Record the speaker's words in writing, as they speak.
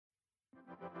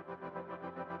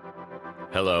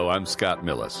Hello, I'm Scott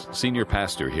Millis, Senior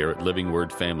Pastor here at Living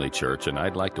Word Family Church, and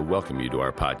I'd like to welcome you to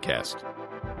our podcast.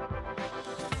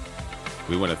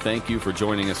 We want to thank you for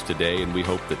joining us today, and we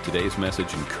hope that today's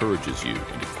message encourages you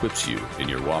and equips you in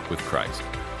your walk with Christ.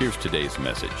 Here's today's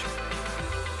message.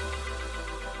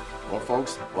 Well,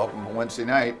 folks, welcome to Wednesday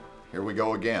night. Here we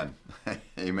go again.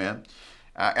 Amen.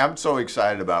 I'm so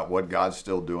excited about what God's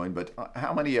still doing, but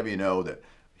how many of you know that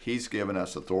He's given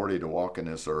us authority to walk in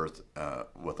this earth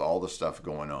with all the stuff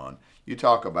going on? You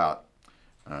talk about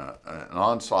an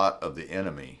onslaught of the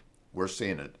enemy. We're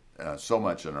seeing it so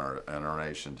much in our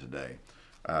nation today.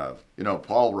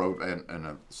 Paul wrote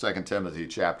in 2 Timothy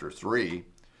chapter 3,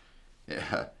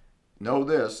 know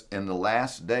this, in the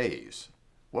last days.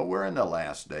 Well, we're in the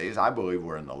last days. I believe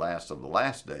we're in the last of the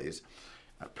last days.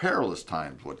 Perilous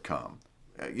times would come.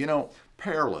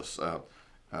 Perilous.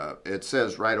 It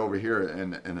says right over here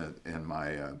in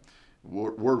my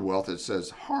word wealth, it says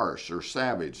harsh or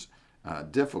savage,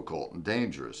 difficult and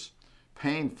dangerous,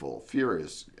 painful,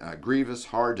 furious, grievous,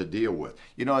 hard to deal with.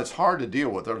 It's hard to deal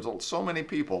with. There's so many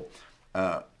people.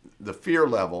 The fear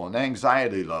level and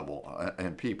anxiety level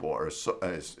in people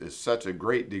is such a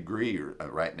great degree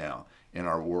right now in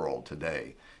our world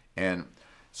today. And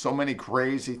so many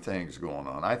crazy things going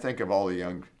on. I think of all the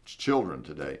young children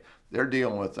today. They're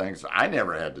dealing with things I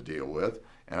never had to deal with.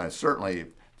 And I certainly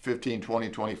 15, 20,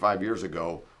 25 years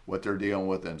ago, what they're dealing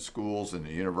with in schools and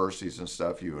the universities and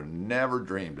stuff, you would never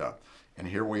dreamed of. And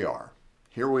here we are.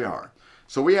 Here we are.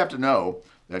 So we have to know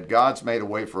that God's made a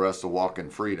way for us to walk in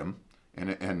freedom.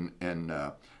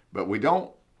 But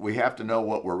we have to know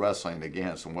what we're wrestling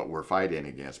against and what we're fighting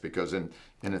against. Because in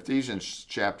Ephesians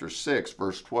chapter 6,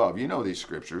 verse 12, you know these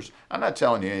scriptures. I'm not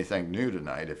telling you anything new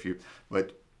tonight,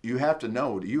 but you have to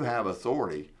know you have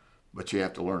authority, but you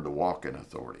have to learn to walk in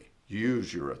authority.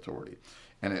 Use your authority.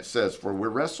 And it says, for we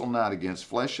wrestle not against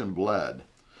flesh and blood,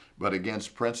 but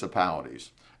against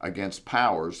principalities, against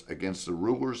powers, against the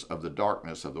rulers of the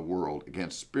darkness of the world,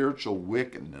 against spiritual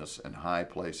wickedness in high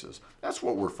places. That's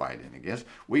what we're fighting against.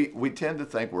 We tend to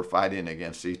think we're fighting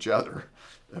against each other,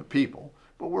 people,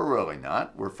 but we're really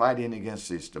not. We're fighting against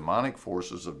these demonic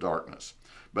forces of darkness.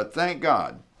 But thank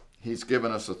God, He's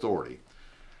given us authority.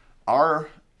 Our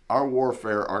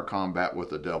warfare, our combat with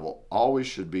the devil always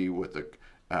should be with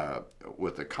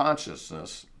the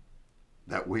consciousness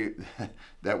that we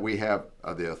have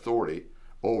the authority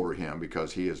over him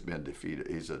because he has been defeated.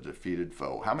 He's a defeated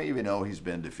foe. How many of you know he's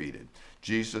been defeated?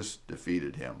 Jesus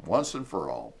defeated him once and for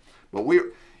all.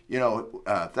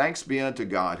 But thanks be unto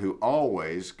God who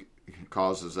always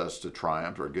causes us to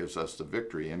triumph or gives us the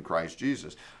victory in Christ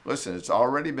Jesus. Listen, it's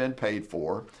already been paid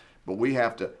for, but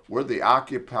we're the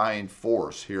occupying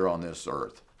force here on this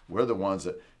earth. We're the ones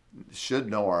that should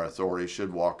know our authority,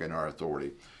 should walk in our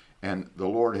authority. And the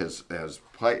Lord has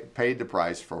paid the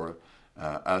price for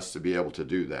us to be able to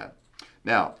do that.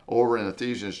 Now, over in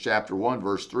Ephesians chapter 1,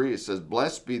 verse 3, it says,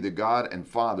 blessed be the God and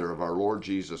Father of our Lord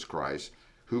Jesus Christ,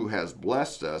 who has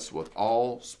blessed us with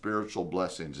all spiritual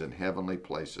blessings in heavenly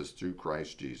places through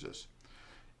Christ Jesus.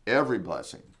 Every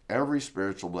blessing, every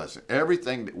spiritual blessing,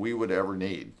 everything that we would ever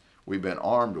need, we've been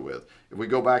armed with. If we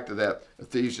go back to that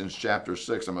Ephesians chapter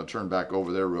 6, I'm going to turn back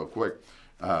over there real quick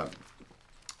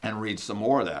and read some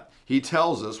more of that. He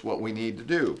tells us what we need to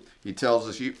do. He tells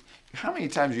us, how many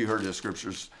times you heard the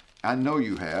scriptures? I know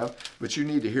you have, but you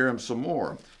need to hear them some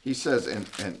more. He says,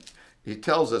 and he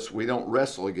tells us we don't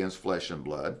wrestle against flesh and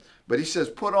blood, but he says,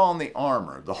 put on the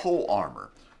armor, the whole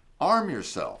armor. Arm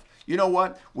yourself. You know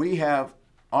what? We have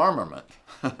armament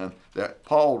that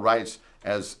Paul writes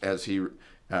as he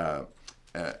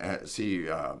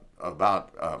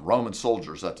about Roman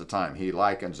soldiers at the time. He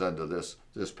likens unto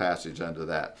this passage unto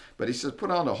that. But he says,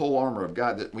 put on the whole armor of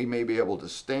God that we may be able to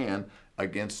stand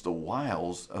against the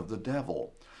wiles of the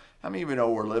devil. How many of you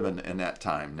know we're living in that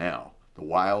time now? The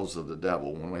wiles of the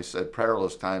devil. When we said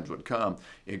perilous times would come,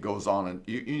 it goes on, and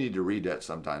you need to read that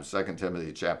sometimes. 2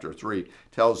 Timothy chapter 3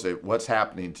 tells that what's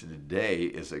happening today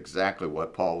is exactly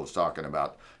what Paul was talking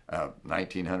about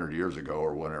 1900 years ago,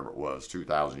 or whenever it was,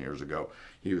 2,000 years ago.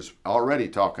 He was already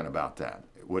talking about that.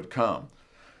 It would come.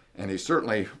 And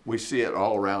we see it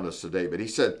all around us today. But he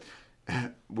said,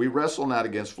 we wrestle not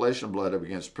against flesh and blood, but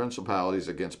against principalities,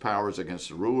 against powers, against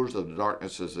the rulers of the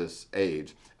darkness of this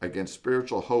age, against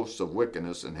spiritual hosts of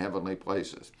wickedness in heavenly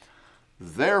places.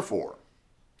 Therefore,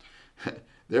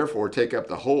 take up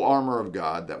the whole armor of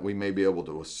God, that we may be able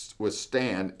to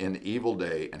withstand in the evil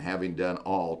day, and having done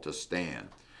all, to stand.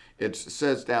 It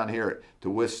says down here to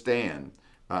withstand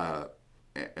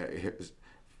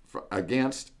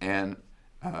against and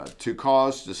to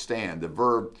cause to stand. The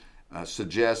verb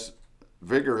suggests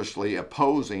vigorously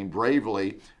opposing,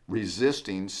 bravely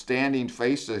resisting, standing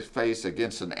face to face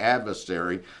against an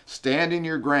adversary, standing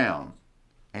your ground.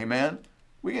 Amen?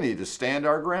 We need to stand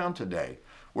our ground today.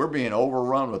 We're being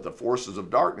overrun with the forces of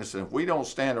darkness, and if we don't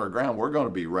stand our ground, we're going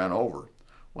to be run over.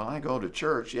 Well, I go to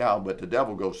church, yeah, but the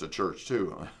devil goes to church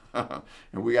too.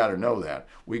 And we got to know that.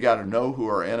 We got to know who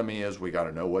our enemy is. We got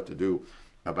to know what to do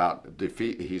about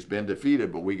defeat. He's been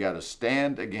defeated, but we got to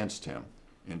stand against him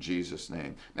in Jesus'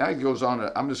 name. Now he goes on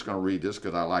I'm just going to read this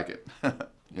because I like it.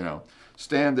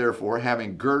 Stand therefore,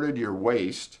 having girded your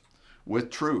waist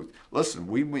with truth. Listen,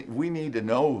 we need to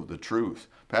know the truth.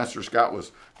 Pastor Scott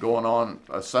was going on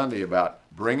a Sunday about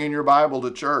bringing your Bible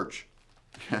to church.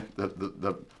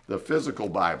 the physical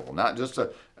Bible, not just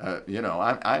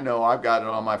I know I've got it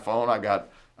on my phone. I've got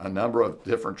a number of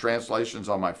different translations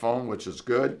on my phone, which is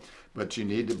good, but you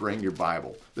need to bring your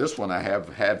Bible. This one I have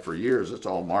had for years. It's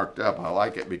all marked up. I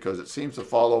like it because it seems to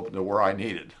fall open to where I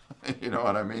need it. You know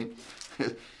what I mean?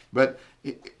 But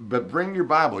bring your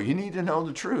Bible. You need to know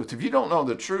the truth. If you don't know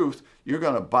the truth, you're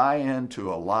going to buy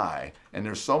into a lie. And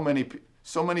there's so many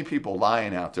people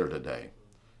lying out there today.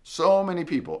 So many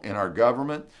people in our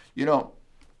government.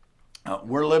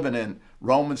 We're living in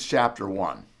Romans chapter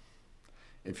 1.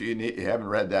 If you haven't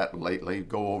read that lately,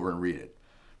 go over and read it.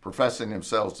 Professing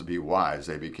themselves to be wise,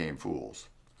 they became fools.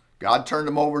 God turned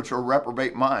them over to a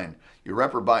reprobate mind. Your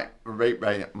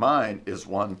reprobate mind is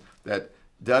one that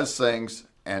does things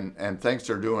and thinks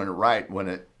they're doing it right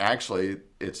when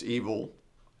it's evil,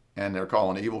 and they're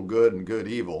calling evil good and good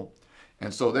evil.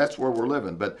 And so that's where we're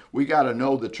living. But we got to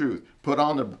know the truth. Put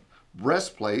on the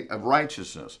breastplate of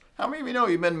righteousness. How many of you know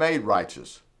you've been made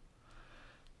righteous?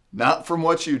 Not from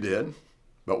what you did,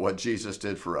 but what Jesus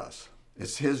did for us.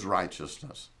 It's his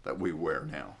righteousness that we wear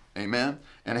now. Amen?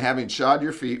 And having shod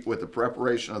your feet with the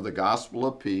preparation of the gospel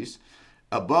of peace,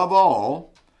 above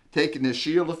all, taking the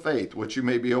shield of faith, which you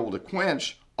may be able to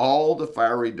quench all the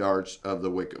fiery darts of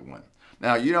the wicked one.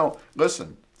 Now,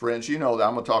 listen, friends, that I'm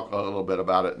going to talk a little bit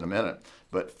about it in a minute,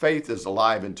 but faith is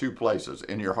alive in two places,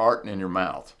 in your heart and in your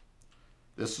mouth.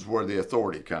 This is where the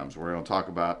authority comes. We're going to talk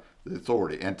about the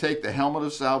authority. And take the helmet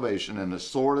of salvation and the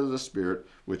sword of the Spirit,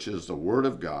 which is the word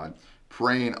of God,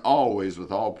 praying always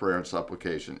with all prayer and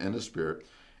supplication in the Spirit,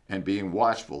 and being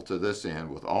watchful to this end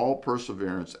with all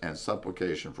perseverance and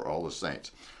supplication for all the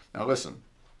saints. Now listen,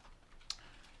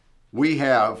 we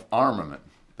have armament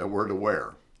that we're to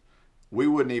wear. We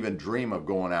wouldn't even dream of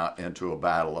going out into a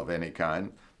battle of any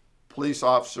kind. Police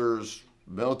officers,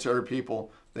 military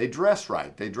people, they dress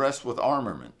right. They dress with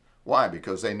armament. Why?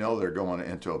 Because they know they're going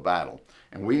into a battle.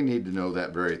 And we need to know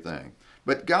that very thing.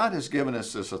 But God has given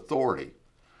us this authority.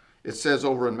 It says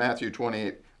over in Matthew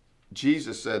 28,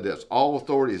 Jesus said this, all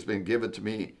authority has been given to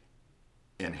me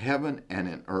in heaven and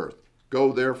in earth.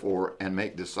 Go therefore and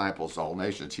make disciples of all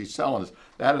nations. He's telling us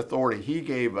that authority, he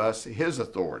gave us his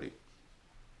authority.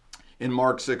 In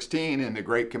Mark 16, in the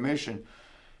Great Commission,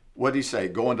 what did he say?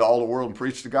 Go into all the world and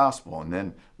preach the gospel, and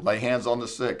then lay hands on the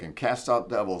sick and cast out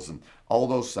devils and all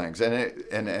those things. And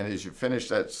as you finish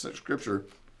that scripture,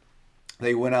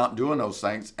 they went out doing those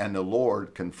things, and the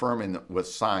Lord confirming them with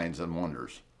signs and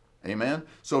wonders. Amen?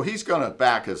 So he's going to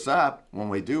back us up when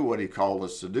we do what he called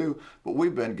us to do, but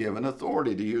we've been given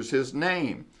authority to use his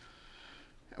name.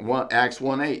 Acts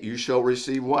 1:8, you shall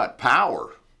receive what?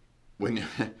 Power.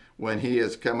 When he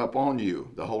has come upon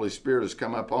you, the Holy Spirit has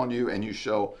come upon you, and you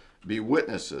shall be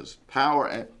witnesses. Power.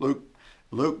 And Luke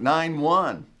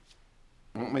 9:1.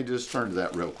 Let me just turn to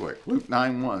that real quick. Luke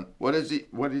 9:1. What does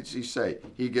he say?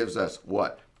 He gives us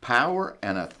what? Power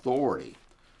and authority.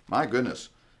 My goodness,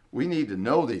 we need to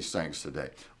know these things today.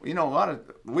 We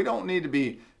don't need to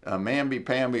be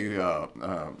mamby-pamby,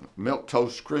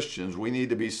 milquetoast Christians. We need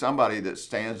to be somebody that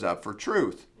stands up for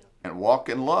truth and walk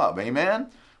in love. Amen?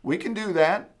 We can do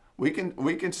that. We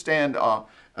can stand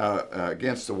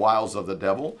against the wiles of the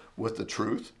devil with the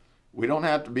truth. We don't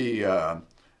have to be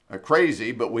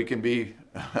crazy, but we can be,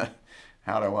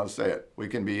 how do I want to say it? We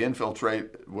can be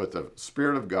infiltrated with the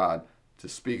Spirit of God to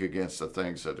speak against the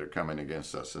things that are coming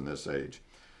against us in this age.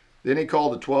 Then he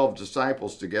called the 12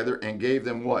 disciples together and gave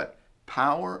them what?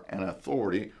 Power and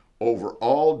authority over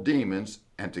all demons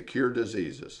and to cure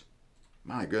diseases.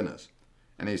 My goodness.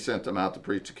 And he sent them out to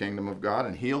preach the kingdom of God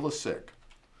and heal the sick.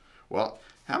 Well,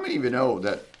 how many of you know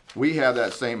that we have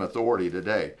that same authority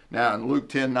today? Now, in Luke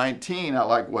 10:19, I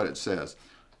like what it says.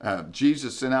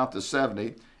 Jesus sent out the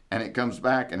 70, and it comes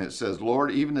back and it says,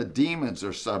 Lord, even the demons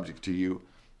are subject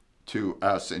to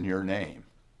us in your name.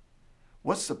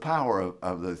 What's the power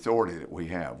of the authority that we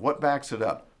have? What backs it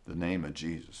up? The name of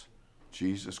Jesus,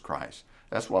 Jesus Christ.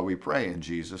 That's why we pray in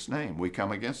Jesus' name. We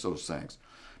come against those things.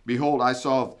 Behold, I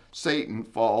saw Satan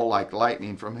fall like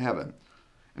lightning from heaven.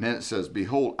 And then it says,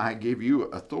 behold, I give you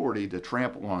authority to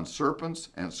trample on serpents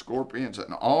and scorpions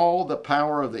and all the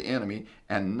power of the enemy,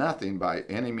 and nothing by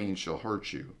any means shall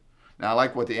hurt you. Now, I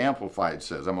like what the Amplified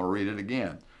says. I'm going to read it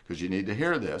again because you need to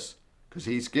hear this, because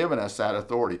he's given us that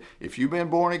authority. If you've been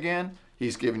born again,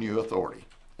 he's given you authority.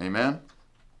 Amen?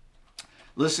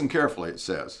 Listen carefully, it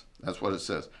says. That's what it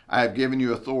says. I have given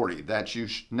you authority that you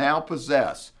now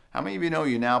possess. How many of you know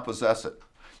you now possess it?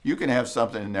 You can have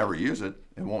something and never use it.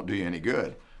 It won't do you any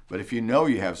good. But if you know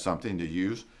you have something to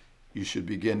use, you should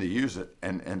begin to use it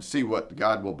and see what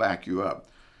God will back you up.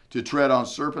 To tread on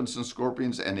serpents and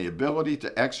scorpions, and the ability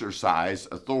to exercise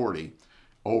authority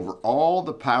over all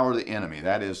the power of the enemy,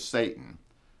 that is Satan,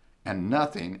 and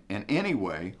nothing in any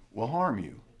way will harm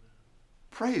you.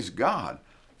 Praise God.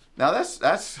 Now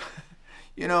that's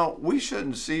you know, we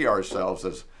shouldn't see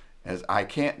ourselves as I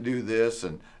can't do this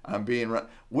and I'm being.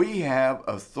 We have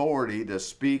authority to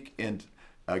speak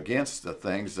against the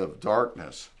things of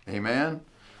darkness. Amen?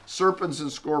 Serpents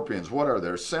and scorpions, what are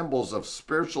they? Symbols of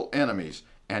spiritual enemies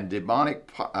and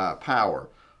demonic power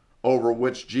over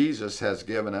which Jesus has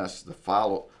given us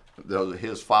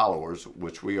his followers,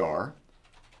 which we are,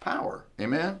 power.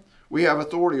 Amen? We have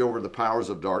authority over the powers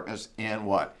of darkness in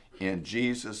what? In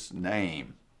Jesus'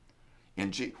 name.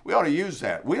 We ought to use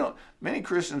that. Many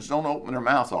Christians don't open their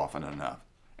mouth often enough.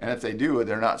 And if they do,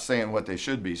 they're not saying what they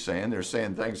should be saying. They're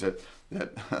saying things that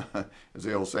as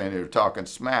the old saying, they're talking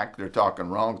smack. They're talking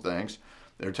wrong things.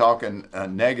 They're talking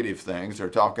negative things. They're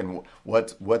talking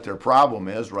what their problem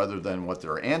is rather than what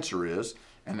their answer is.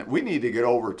 And we need to get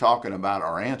over talking about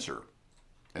our answer.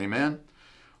 Amen?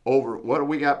 Over what do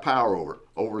we got power over?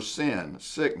 Over sin,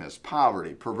 sickness,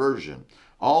 poverty, perversion.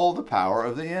 All the power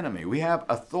of the enemy. We have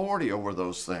authority over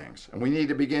those things, and we need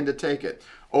to begin to take it.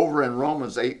 Over in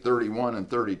Romans 8:31 and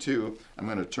 32, I'm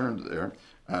going to turn there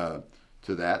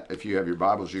to that. If you have your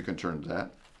Bibles, you can turn to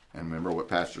that. And remember what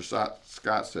Pastor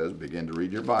Scott says, begin to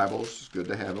read your Bibles. It's good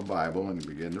to have a Bible and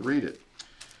begin to read it.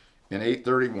 In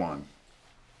 8:31.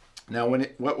 Now,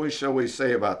 what shall we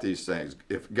say about these things?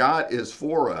 If God is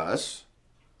for us,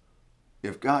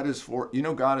 God is for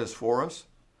us,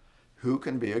 who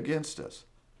can be against us?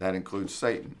 That includes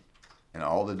Satan and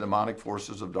all the demonic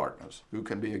forces of darkness. Who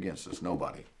can be against us?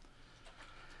 Nobody.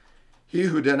 He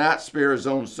who did not spare his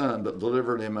own son, but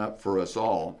delivered him up for us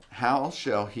all, how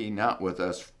shall he not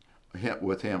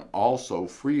with him also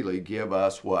freely give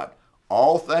us what?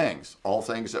 All things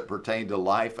that pertain to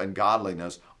life and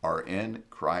godliness are in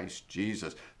Christ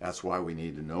Jesus. That's why we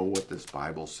need to know what this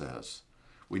Bible says.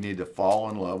 We need to fall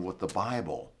in love with the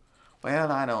Bible.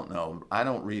 Well, I don't know. I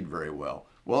don't read very well.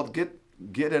 Well,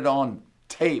 get it on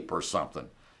tape or something.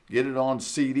 Get it on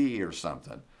CD or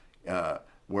something,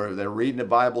 where they're reading the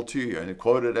Bible to you and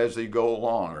quote it as they go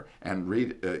along, and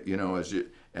read,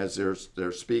 as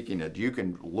they're speaking it. You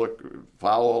can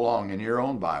follow along in your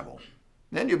own Bible.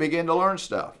 Then you begin to learn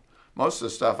stuff. Most of the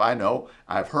stuff I know,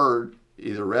 I've heard,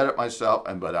 either read it myself,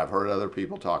 but I've heard other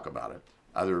people talk about it.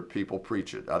 Other people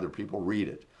preach it. Other people read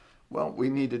it. Well, we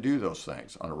need to do those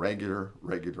things on a regular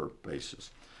basis.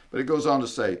 But it goes on to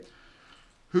say,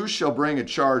 who shall bring a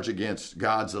charge against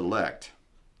God's elect?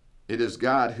 It is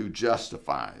God who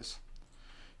justifies.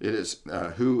 It is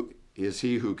who is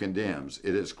he who condemns.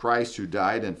 It is Christ who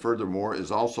died and furthermore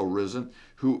is also risen,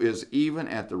 who is even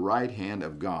at the right hand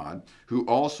of God, who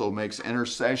also makes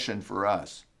intercession for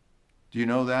us. Do you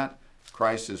know that?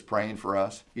 Christ is praying for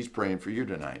us. He's praying for you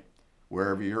tonight,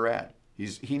 wherever you're at.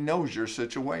 He knows your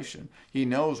situation. He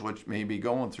knows what you may be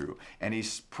going through. And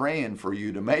he's praying for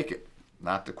you to make it,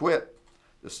 not to quit,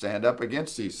 to stand up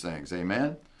against these things.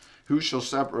 Amen? Who shall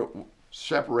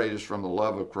separate us from the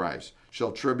love of Christ?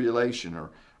 Shall tribulation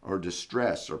or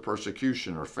distress or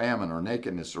persecution or famine or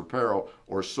nakedness or peril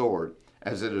or sword,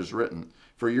 as it is written,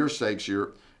 for your sake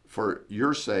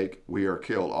we are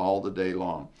killed all the day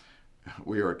long.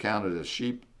 We are accounted as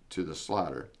sheep to the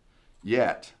slaughter.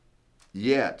 Yet,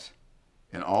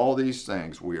 in all these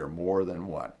things we are more than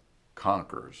what?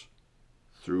 Conquerors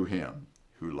through him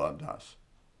who loved us.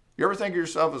 You ever think of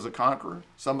yourself as a conqueror?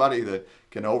 Somebody that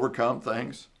can overcome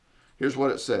things? Here's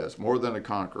what it says, more than a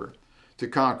conqueror. To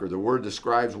conquer, the word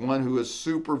describes one who is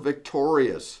super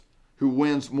victorious, who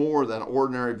wins more than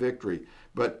ordinary victory,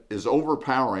 but is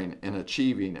overpowering in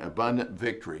achieving abundant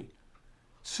victory.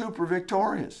 Super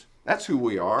victorious. That's who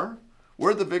we are.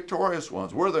 We're the victorious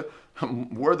ones. We're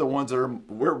the ones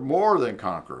we're more than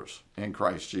conquerors in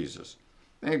Christ Jesus.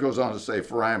 Then it goes on to say,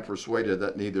 for I am persuaded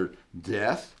that neither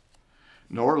death,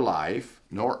 nor life,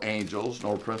 nor angels,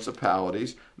 nor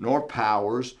principalities, nor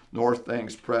powers, nor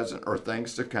things present or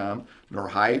things to come, nor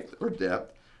height or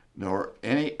depth, nor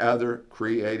any other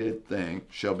created thing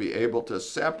shall be able to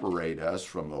separate us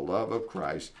from the love of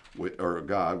Christ, or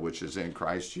God, which is in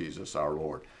Christ Jesus our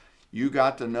Lord. You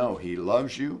got to know he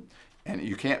loves you, and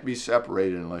you can't be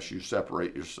separated unless you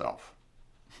separate yourself.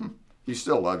 He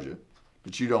still loves you,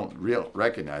 but you don't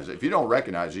recognize it. If you don't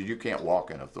recognize it, you can't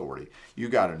walk in authority. You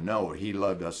got to know he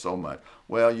loved us so much.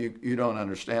 Well, you don't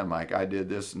understand, Mike. I did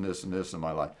this and this and this in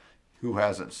my life. Who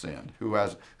hasn't sinned?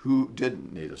 Who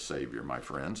didn't need a Savior, my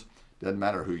friends? Doesn't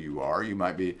matter who you are. You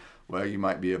might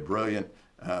be a brilliant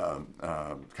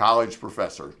college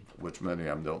professor, which many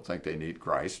of them don't think they need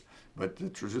Christ. But the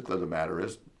truth of the matter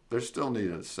is, they still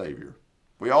need a Savior.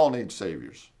 We all need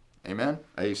Saviors. Amen?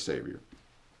 A Savior.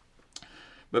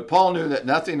 But Paul knew that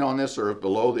nothing on this earth,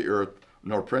 below the earth,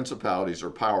 nor principalities or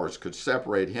powers could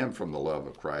separate him from the love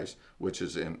of Christ, which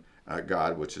is in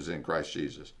God, which is in Christ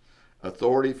Jesus.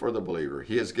 Authority for the believer.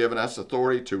 He has given us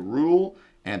authority to rule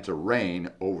and to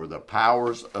reign over the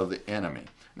powers of the enemy.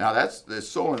 Now that's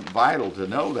so vital to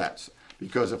know that,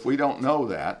 because if we don't know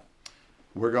that,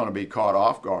 we're going to be caught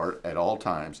off guard at all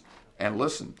times. And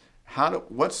listen,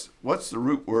 what's the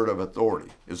root word of authority?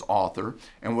 Is author.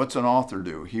 And what's an author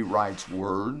do? He writes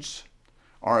words.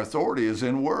 Our authority is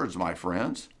in words, my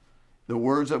friends. The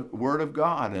word of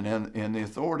God and in the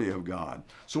authority of God.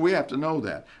 So we have to know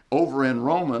that. Over in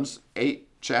Romans 8,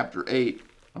 chapter 8,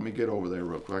 let me get over there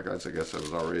real quick. I guess I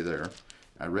was already there.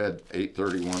 I read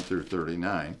 8:31 through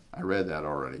 39. I read that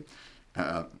already.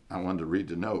 I wanted to read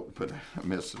the note, but I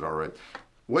missed it already.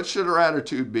 What should our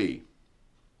attitude be?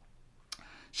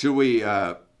 Should we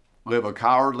live a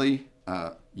cowardly,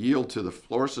 yield to the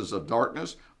forces of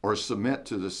darkness, or submit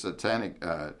to the satanic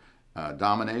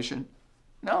domination?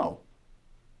 No.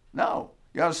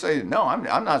 You got to say, no,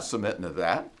 I'm not submitting to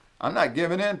that. I'm not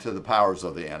giving in to the powers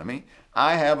of the enemy.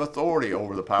 I have authority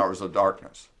over the powers of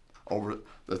darkness, over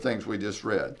the things we just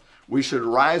read. We should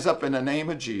rise up in the name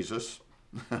of Jesus,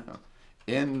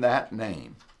 in that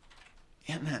name.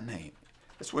 In that name.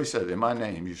 That's what he said, in my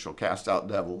name you shall cast out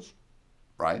devils,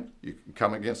 right? You can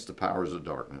come against the powers of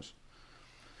darkness.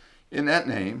 In that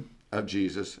name of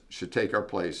Jesus should take our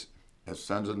place as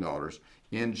sons and daughters.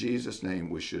 In Jesus' name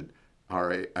we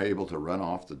are able to run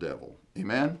off the devil.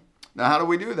 Amen? Now, how do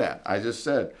we do that? I just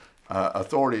said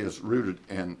authority is rooted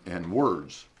in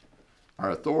words.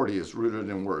 Our authority is rooted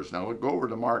in words. Now, we'll go over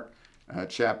to Mark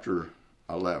chapter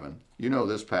 11. You know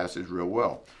this passage real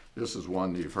well. This is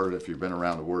one you've heard if you've been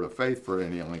around the Word of Faith for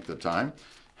any length of time.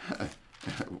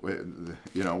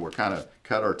 We're kind of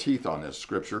cut our teeth on this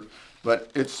scripture.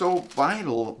 But it's so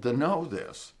vital to know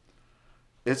this.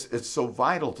 It's so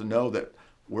vital to know that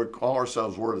we call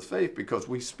ourselves Word of Faith because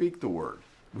we speak the Word.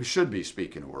 We should be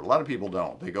speaking the Word. A lot of people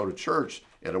don't. They go to church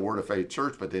at a Word of Faith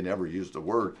church, but they never use the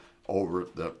Word over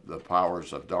the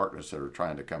powers of darkness that are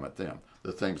trying to come at them,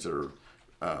 the things that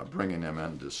are bringing them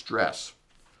in distress.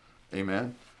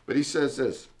 Amen? But he says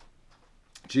this.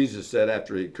 Jesus said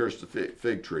after he cursed the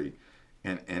fig tree,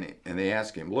 and they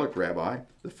asked him, "Look, Rabbi,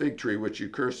 the fig tree which you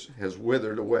curse has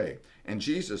withered away." And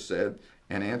Jesus said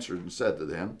and answered and said to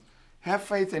them, "Have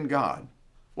faith in God."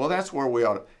 Well, that's where we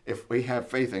ought to, if we have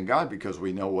faith in God because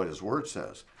we know what his word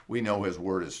says. We know his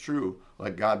word is true.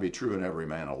 Let God be true and every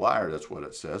man a liar. That's what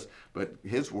it says. But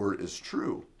his word is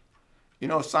true. You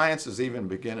know, science is even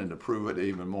beginning to prove it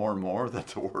even more and more that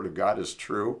the word of God is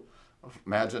true.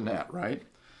 Imagine that, right?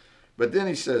 But then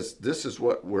he says, this is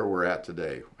where we're at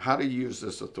today. How to use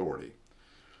this authority.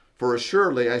 "For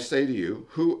assuredly I say to you,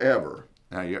 whoever,"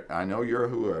 now I know you're a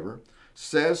whoever,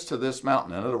 "says to this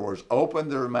mountain," in other words, open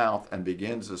their mouth and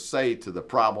begins to say to the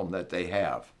problem that they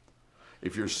have.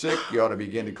 If you're sick, you ought to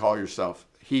begin to call yourself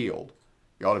healed.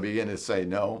 You ought to begin to say,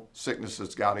 no, sickness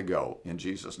has got to go in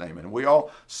Jesus' name. And we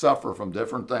all suffer from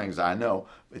different things, I know.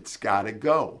 It's got to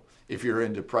go. If you're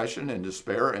in depression and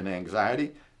despair and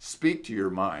anxiety, speak to your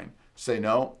mind. Say,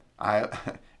 no, I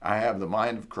have the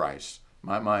mind of Christ.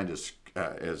 My mind is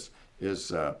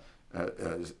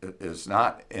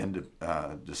not in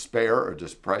despair or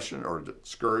depression or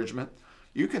discouragement.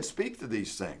 You can speak to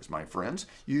these things, my friends.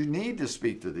 You need to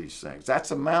speak to these things.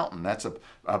 That's a mountain. That's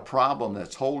a problem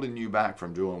that's holding you back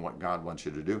from doing what God wants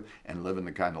you to do and living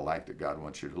the kind of life that God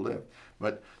wants you to live.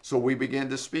 But so we begin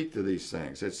to speak to these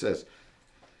things. It says,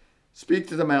 "Speak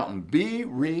to the mountain, be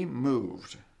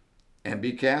removed, and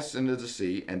be cast into the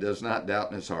sea, and does not doubt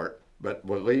in his heart, but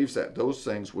believes that those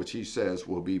things which he says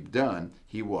will be done,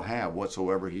 he will have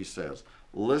whatsoever he says."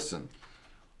 Listen,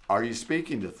 are you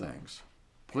speaking to things?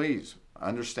 Please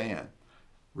understand.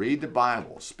 Read the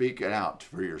Bible. Speak it out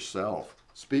for yourself.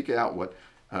 Speak out what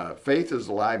Faith is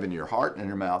alive in your heart and in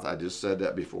your mouth. I just said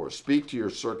that before. Speak to your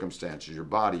circumstances, your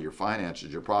body, your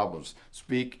finances, your problems.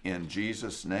 Speak in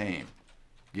Jesus' name.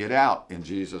 Get out in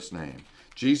Jesus' name.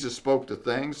 Jesus spoke to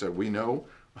things that we know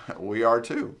we are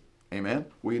too. Amen?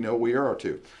 We know we are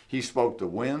too. He spoke to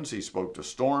winds. He spoke to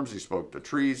storms. He spoke to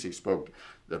trees. He spoke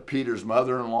to Peter's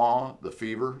mother-in-law, the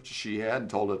fever she had, and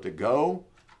told it to go.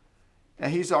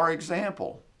 And he's our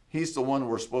example. He's the one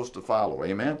we're supposed to follow.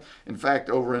 Amen? In fact,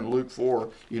 over in Luke 4,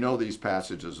 you know these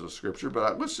passages of Scripture,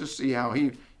 but let's just see how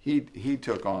he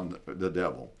took on the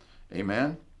devil.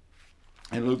 Amen?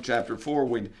 In Luke chapter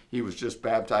 4, he was just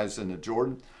baptized in the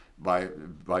Jordan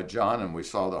by John, and we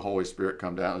saw the Holy Spirit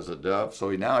come down as a dove.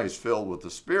 So now he's filled with the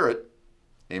Spirit.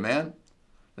 Amen?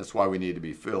 That's why we need to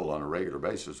be filled on a regular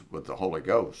basis with the Holy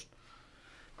Ghost.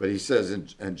 But he says in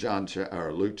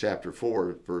Luke chapter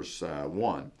 4, verse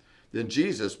 1, then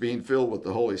Jesus, being filled with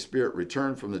the Holy Spirit,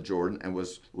 returned from the Jordan and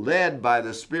was led by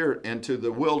the Spirit into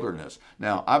the wilderness.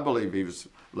 Now, I believe he was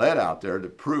led out there to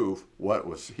prove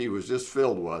he was just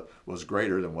filled with was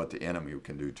greater than what the enemy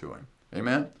can do to him.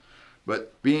 Amen?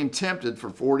 But being tempted for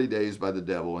 40 days by the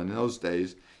devil, in those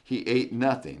days he ate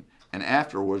nothing. And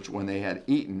afterwards, when they had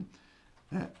eaten,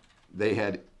 they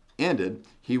had ended,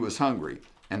 he was hungry.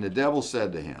 And the devil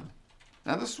said to him,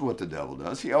 now this is what the devil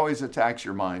does. He always attacks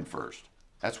your mind first.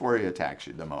 That's where he attacks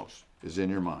you the most, is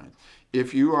in your mind.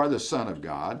 If you are the Son of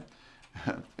God,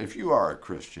 if you are a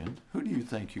Christian, who do you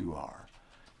think you are?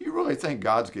 You really think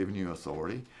God's given you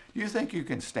authority? Do you think you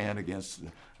can stand against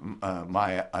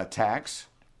my attacks?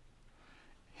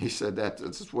 He said that.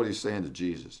 This is what he's saying to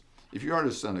Jesus. If you are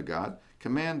the Son of God,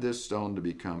 command this stone to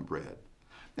become bread.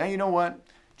 Now, you know what?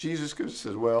 Jesus could have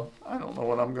said, well, I don't know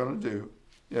what I'm going to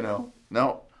do.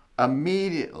 No,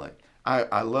 immediately.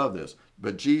 I love this.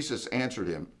 But Jesus answered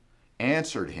him.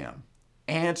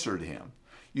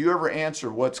 You ever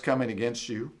answer what's coming against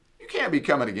you? You can't be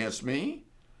coming against me.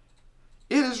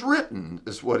 It is written,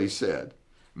 is what he said.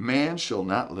 Man shall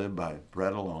not live by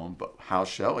bread alone, but how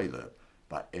shall he live?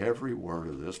 By every word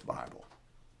of this Bible.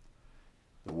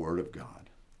 The word of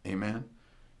God. Amen?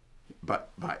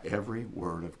 But by every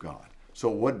word of God. So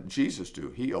what did Jesus do?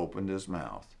 He opened his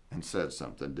mouth and said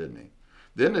something, didn't he?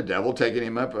 Then the devil, taking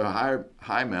him up a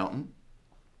high mountain,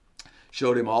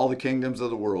 showed him all the kingdoms of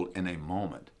the world in a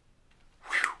moment.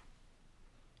 Whew.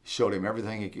 Showed him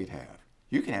everything he could have.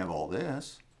 You can have all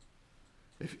this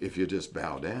if you just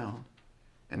bow down.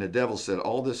 And the devil said,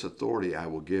 all this authority I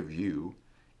will give you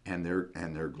and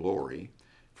their glory,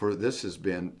 for this has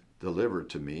been delivered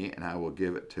to me, and I will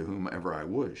give it to whomever I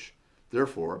wish.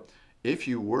 Therefore, if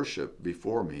you worship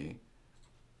before me,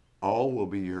 all will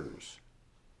be yours.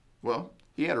 Well,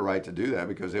 he had a right to do that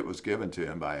because it was given to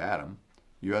him by Adam.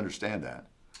 You understand that.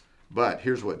 But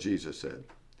here's what Jesus said.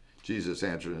 Jesus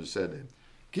answered and said to him,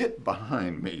 get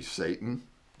behind me, Satan.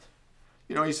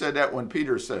 He said that when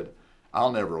Peter said,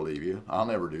 I'll never leave you. I'll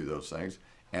never do those things.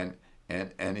 And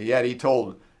yet he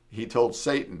told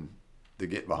Satan to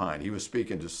get behind. He was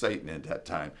speaking to Satan at that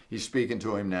time. He's speaking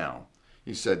to him now.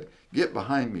 He said, get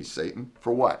behind me, Satan.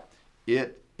 For what?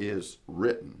 It is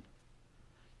written.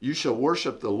 You shall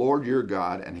worship the Lord your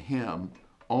God, and him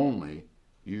only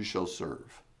you shall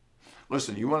serve.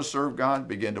 Listen, you want to serve God?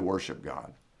 Begin to worship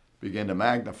God. Begin to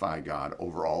magnify God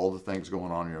over all the things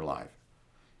going on in your life.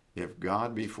 If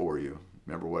God be for you,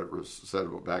 remember what it was said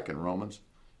back in Romans?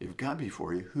 If God be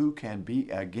for you, who can be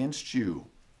against you?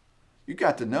 You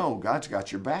got to know God's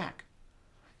got your back.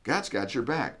 God's got your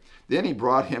back. Then he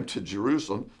brought him to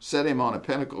Jerusalem, set him on a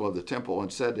pinnacle of the temple,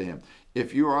 and said to him,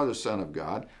 if you are the Son of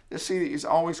God, see, he's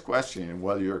always questioning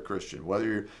whether you're a Christian,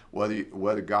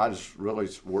 whether God's really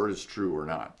word is true or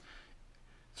not.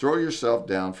 Throw yourself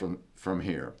down from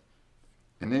here.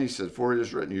 And then he said, for it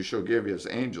is written, you shall give his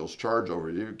angels charge over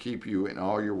you, to keep you in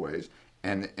all your ways,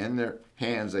 and in their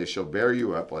hands they shall bear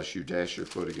you up, lest you dash your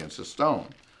foot against a stone.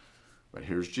 But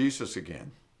here's Jesus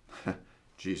again.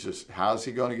 Jesus, how's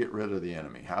he going to get rid of the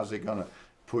enemy? How's he going to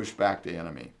push back the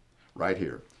enemy? Right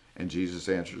here. And Jesus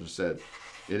answered and said,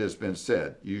 it has been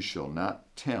said, you shall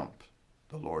not tempt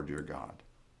the Lord your God.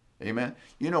 Amen?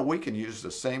 We can use the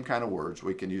same kind of words.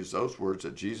 We can use those words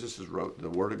that Jesus has wrote, the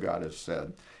Word of God has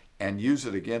said, and use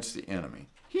it against the enemy.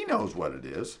 He knows what it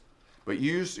is, but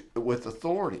use it with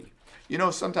authority.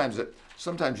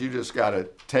 Sometimes you just got to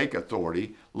take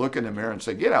authority, look in the mirror and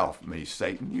say, get off me,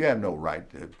 Satan. You have no right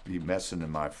to be messing in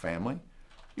my family.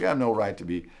 You have no right to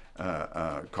be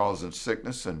causing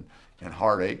sickness and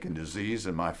heartache and disease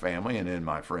in my family and in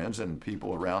my friends and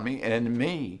people around me and in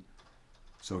me.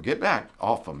 So get back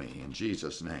off of me in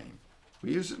Jesus' name.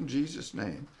 We use it in Jesus'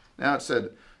 name. Now it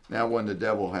said, now when the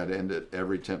devil had ended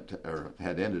every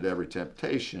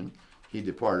temptation, he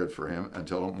departed for him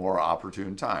until a more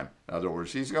opportune time. In other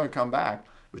words, he's going to come back,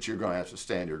 but you're going to have to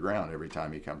stand your ground every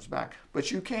time he comes back.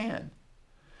 But you can.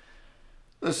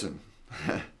 Listen,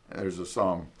 there's a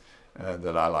song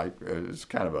that I like. It's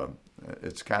kind of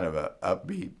a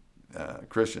upbeat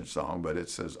Christian song, but it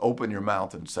says, "Open your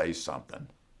mouth and say something.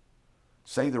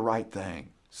 Say the right thing.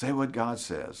 Say what God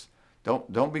says.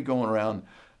 Don't be going around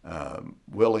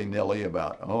willy-nilly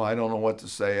about, oh, I don't know what to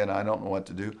say and I don't know what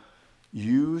to do."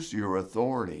 Use your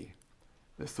authority.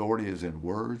 The authority is in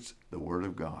words, the Word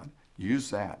of God. Use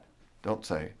that. Don't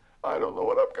say, I don't know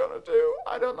what I'm going to do.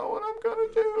 I don't know what I'm going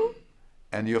to do.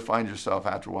 And you'll find yourself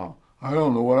after a while, I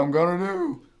don't know what I'm going to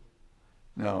do.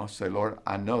 No, say, Lord,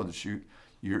 I know that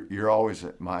you're always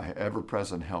my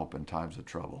ever-present help in times of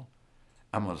trouble.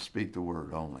 I'm going to speak the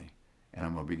word only, and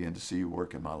I'm going to begin to see you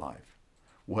work in my life.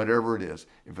 Whatever it is,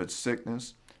 if it's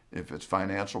sickness, if it's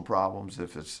financial problems,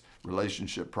 if it's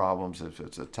relationship problems, if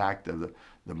it's attack of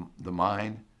the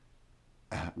mind,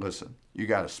 listen, you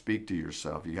got to speak to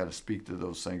yourself. You got to speak to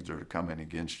those things that are coming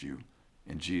against you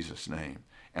in Jesus' name.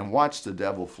 And watch the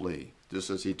devil flee. Just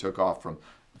as he took off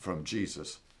from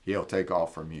Jesus, he'll take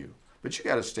off from you. But you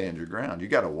got to stand your ground. You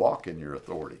got to walk in your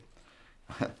authority.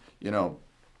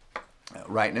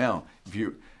 Right now, if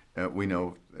you, we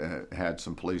know, had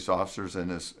some police officers in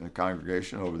this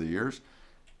congregation over the years.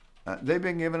 They've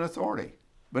been given authority.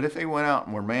 But if they went out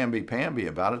and were mamby-pamby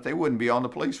about it, they wouldn't be on the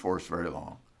police force very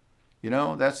long.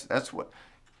 That's what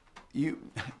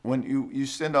when you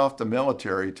send off the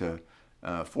military to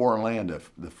foreign land to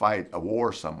fight a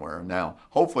war somewhere. Now,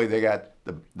 hopefully they got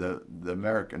the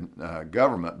American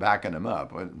government backing them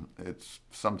up. It's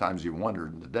sometimes you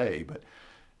wonder today, but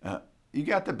you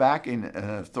got the backing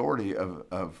and authority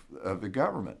of the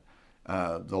government.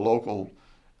 The local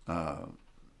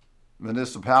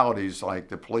municipalities, like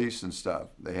the police and stuff,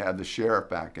 they have the sheriff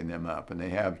backing them up, and they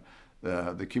have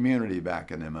the community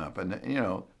backing them up, and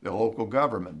the local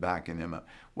government backing them up.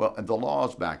 Well, and the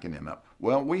laws backing them up.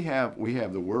 Well, we have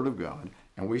the Word of God,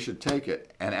 and we should take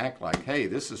it and act like, hey,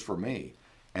 this is for me,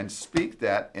 and speak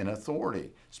that in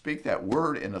authority. Speak that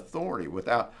word in authority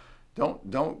without.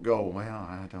 Don't go, well,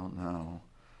 I don't know.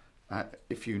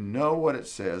 If you know what it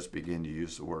says, begin to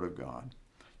use the Word of God.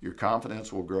 Your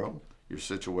confidence will grow. Your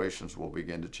situations will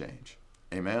begin to change.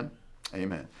 Amen?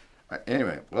 Amen.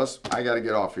 Anyway, I got to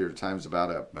get off here. Time's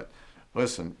about up. But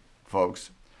listen,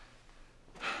 folks,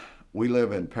 we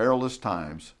live in perilous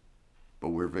times, but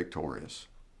we're victorious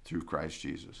through Christ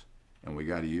Jesus. And we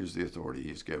got to use the authority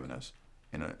he's given us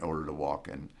in order to walk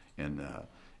in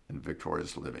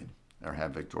victorious living, or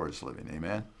have victorious living.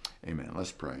 Amen? Amen.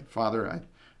 Let's pray. Father,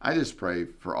 I just pray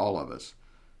for all of us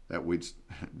that we'd,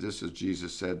 just as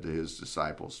Jesus said to his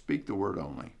disciples, speak the word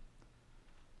only.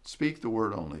 Speak the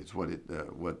word only. It's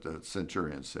what the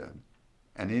centurion said.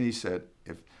 And then he said,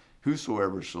 if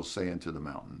whosoever shall say unto the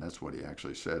mountain, that's what he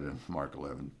actually said in Mark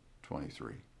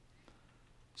 11:23.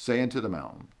 Say unto the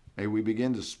mountain. May we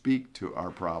begin to speak to our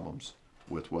problems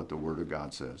with what the Word of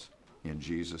God says in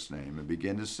Jesus' name, and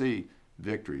begin to see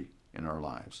victory in our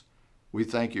lives. We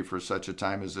thank you for such a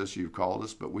time as this you've called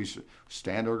us, but we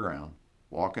stand our ground,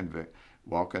 walk in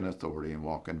authority, and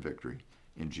walk in victory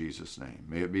in Jesus' name.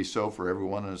 May it be so for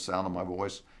everyone in the sound of my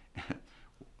voice.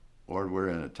 Lord, we're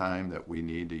in a time that we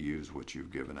need to use what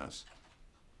you've given us.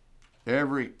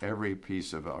 Every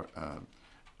piece of our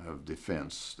of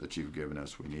defense that you've given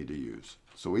us, we need to use.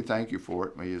 So we thank you for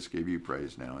it. May us give you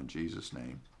praise now in Jesus'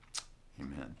 name.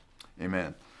 Amen.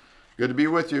 Amen. Good to be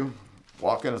with you.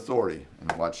 Walk in authority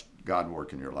and watch God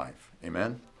work in your life.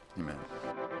 Amen. Amen.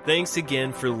 Thanks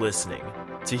again for listening.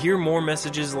 To hear more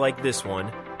messages like this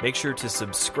one, make sure to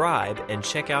subscribe and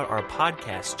check out our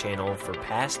podcast channel for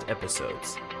past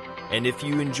episodes. And if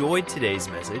you enjoyed today's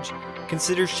message,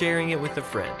 consider sharing it with a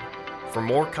friend. For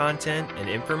more content and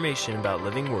information about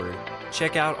Living Word,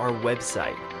 check out our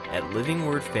website at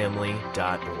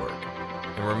livingwordfamily.org.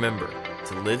 And remember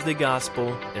to live the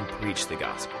gospel and preach the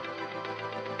gospel.